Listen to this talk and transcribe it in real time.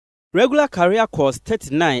Regular career course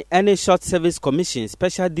 39 and short service commission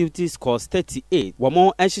special duties course 38.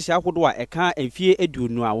 Wamo enshisha hodwa eka enfie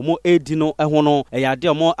edunu a wamo edino ehono eyade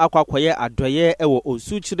omo akwakoye adoye ewo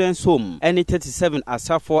Osu Children's Home eni 37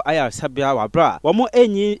 asafo ayar sabia wabra wamo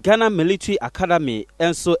enyi Ghana Military Academy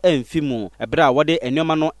enso emfimu ebra wode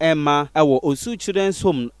enyoma no emma ewo Osu Children's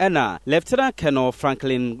Home ena Lieutenant Colonel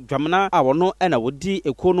Franklin Dwamana awono ena wodi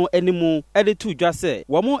ekono enimu editu dwase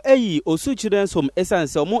wamo eyi Osu Children's Home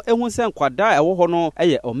esanse wamo sen kwada ewo hono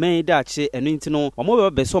eye omen dache enu ntino omo be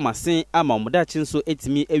beso masen ama omo dache nso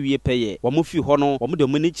etimi ewie peye womo fi hono omo de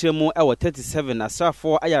mani kiremu ewo 37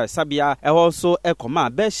 asrafo ayar sabia eho so ekoma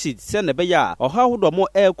bedsheet se ne be ya oha hodo mo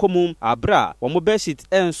ekomu abra womo bedsheet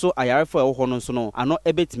enso ayarefo ewo hono nso no ano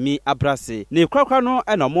ebetimi abrase ne kwakwa no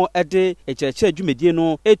ena mo ede echeche adwumedie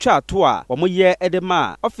no etwa ato a womo ye ede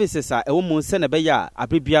ma offices a ewo mu se ne be ya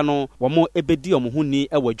abrebia no womo ebedi omo huni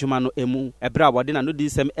ewo adwuma no emu ebra wode na no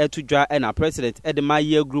disem etu and our president Edema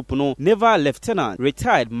Year Group no Naval Lieutenant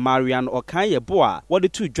retired Marian Okanye Boa what the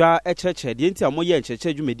two dra a church the entire moye and church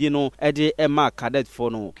medino ede Emma cadet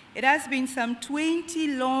for no. It has been some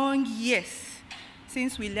 20 long years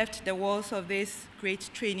since we left the walls of this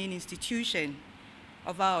great training institution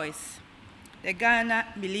of ours, the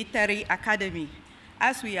Ghana Military Academy,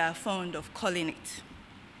 as we are fond of calling it.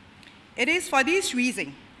 It is for this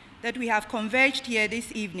reason that we have converged here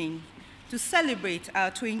this evening to celebrate our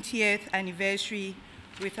 20th anniversary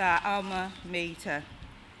with our alma mater.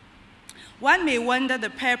 One may wonder the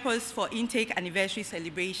purpose for intake anniversary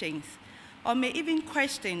celebrations, or may even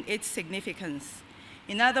question its significance.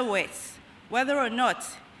 In other words, whether or not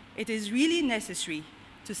it is really necessary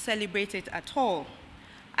to celebrate it at all.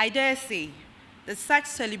 I dare say that such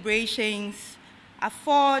celebrations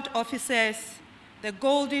afford officers the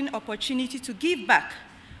golden opportunity to give back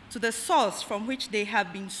to the source from which they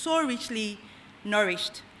have been so richly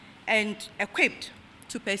nourished and equipped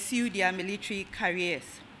to pursue their military careers.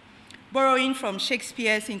 Borrowing from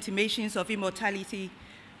Shakespeare's intimations of immortality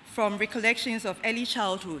from recollections of early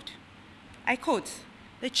childhood, I quote,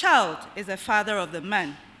 "The child is the father of the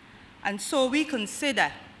man," and so we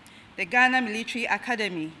consider the Ghana Military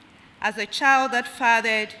Academy as a child that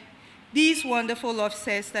fathered these wonderful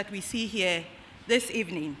officers that we see here this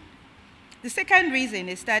evening. The second reason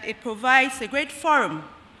is that it provides a great forum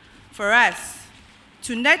for us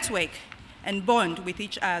to network and bond with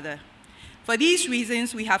each other. For these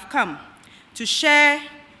reasons, we have come to share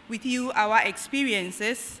with you our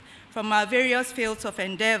experiences from our various fields of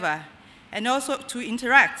endeavor and also to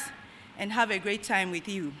interact and have a great time with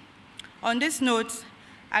you. On this note,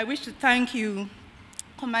 I wish to thank you,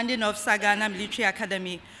 Commanding Officer Ghana Military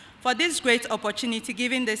Academy, for this great opportunity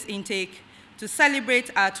given this intake to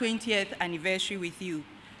celebrate our 20th anniversary with you.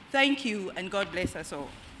 Thank you, and God bless us all.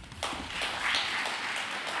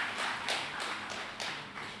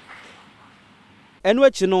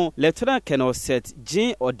 Enwechino Lieutenant Colonel Seth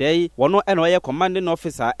Jean Odey wono eno commanding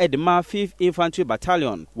officer Edema 5th Infantry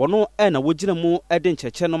Battalion wono ena wogina mu eden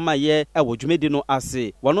cheche no maye ewo dwumedi no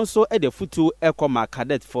ase wono so ede futu ekoma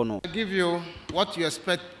cadet for no. I give you what you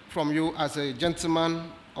expect from you as a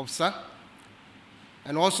gentleman officer,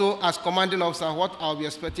 and also as commanding officer, what I'll be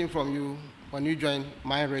expecting from you when you join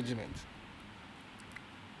my regiment.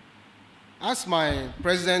 As my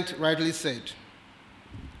president rightly said,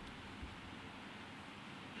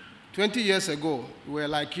 20 years ago, we were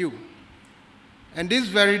like you. And this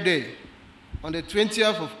very day, on the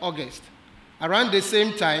 20th of August, around the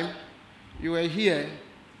same time, you were here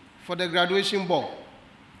for the graduation ball.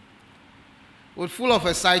 We're full of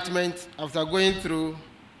excitement after going through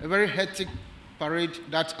a very hectic parade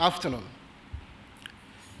that afternoon.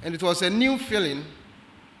 And it was a new feeling,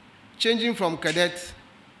 changing from cadet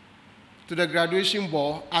to the graduation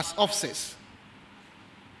ball as officers,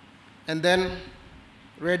 and then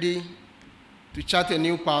ready to chart a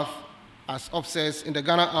new path as officers in the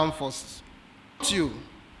Ghana Armed Forces. To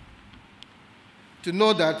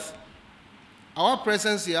know that our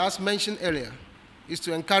presence here, as mentioned earlier, is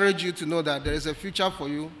to encourage you to know that there is a future for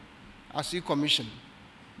you as you commission,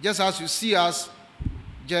 just as you see us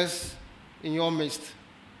just in your midst,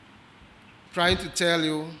 trying to tell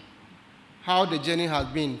you how the journey has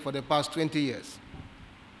been for the past 20 years.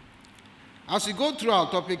 As we go through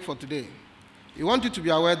our topic for today, we want you to be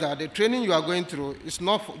aware that the training you are going through is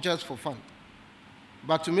not just for fun,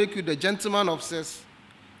 but to make you the gentleman officers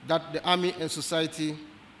that the Army and society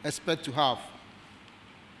expect to have.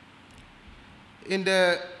 In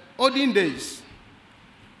the olden days,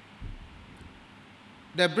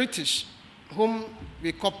 the British, whom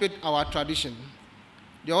we copied our tradition,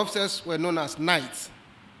 the officers were known as knights.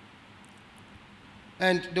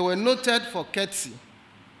 And they were noted for courtesy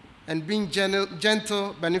and being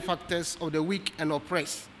gentle benefactors of the weak and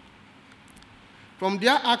oppressed. From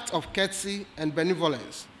their act of courtesy and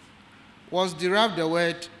benevolence was derived the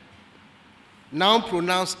word, now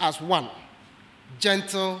pronounced as one,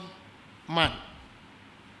 gentleman.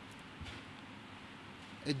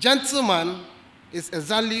 A gentleman is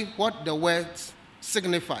exactly what the word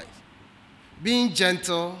signifies, being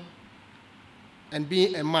gentle and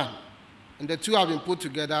being a man. And the two have been put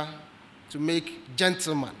together to make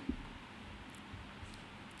gentleman.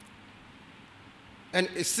 And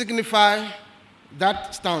it signifies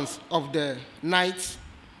that stance of the knights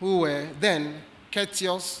who were then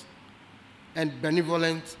courteous and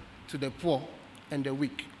benevolent to the poor and the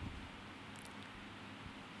weak.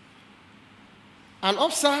 An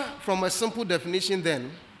officer, from a simple definition then,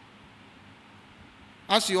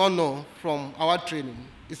 as you all know from our training,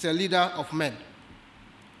 is a leader of men.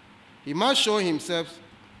 He must show himself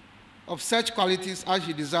of such qualities as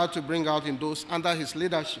he desired to bring out in those under his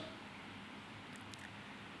leadership.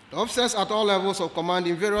 The officers at all levels of command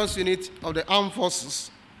in various units of the armed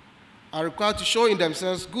forces are required to show in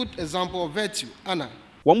themselves good example of virtue, honor.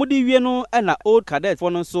 Wamudi wieno na old cadet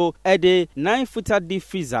fono so ede 9-footer deep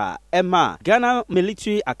freezer Emma Ghana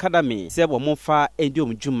Military Academy se womofa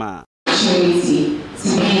ediom juma. Opportunity to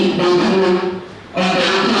be on the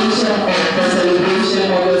occasion of the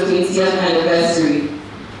celebration of the 20th anniversary.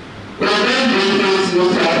 We are very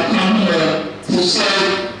grateful to have come here to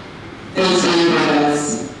share this with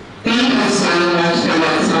us. Thank you so much for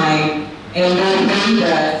your time, and we pray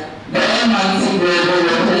that the Almighty God will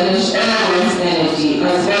replenish all this energy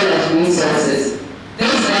as well as resources.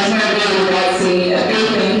 This is very relaxing. A big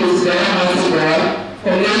thank you to the Almighty God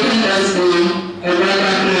for making us do a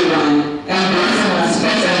regular one and blessing us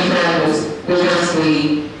first and foremost with us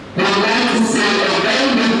day. We would like to say a very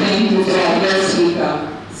big thank you to our guest speaker.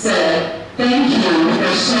 Sir, thank you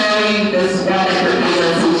for sharing this wonderful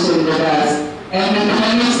presentation with us. And we